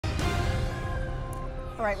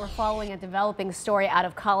All right, we're following a developing story out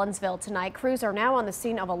of Collinsville tonight. Crews are now on the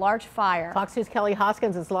scene of a large fire. Fox News' Kelly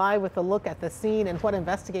Hoskins is live with a look at the scene and what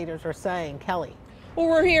investigators are saying. Kelly. Well,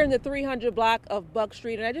 we're here in the 300 block of Buck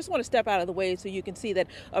Street, and I just want to step out of the way so you can see that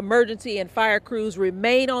emergency and fire crews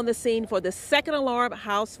remain on the scene for the second alarm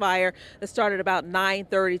house fire that started about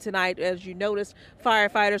 9:30 tonight. As you noticed,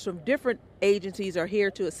 firefighters from different agencies are here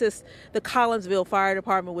to assist the Collinsville Fire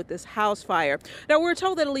Department with this house fire. Now, we're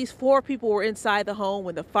told that at least 4 people were inside the home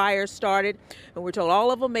when the fire started, and we're told all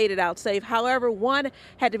of them made it out safe. However, one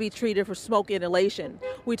had to be treated for smoke inhalation.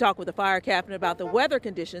 We talked with the fire captain about the weather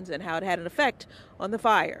conditions and how it had an effect on the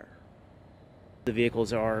fire. The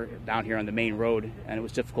vehicles are down here on the main road, and it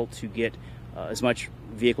was difficult to get as much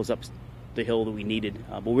vehicles up the hill that we needed,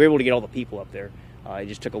 but we were able to get all the people up there. It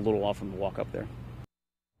just took a little while from the walk up there.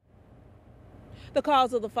 The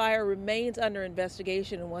cause of the fire remains under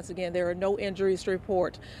investigation, and once again, there are no injuries to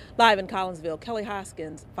report. Live in Collinsville, Kelly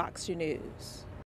Hoskins, Fox 2 News.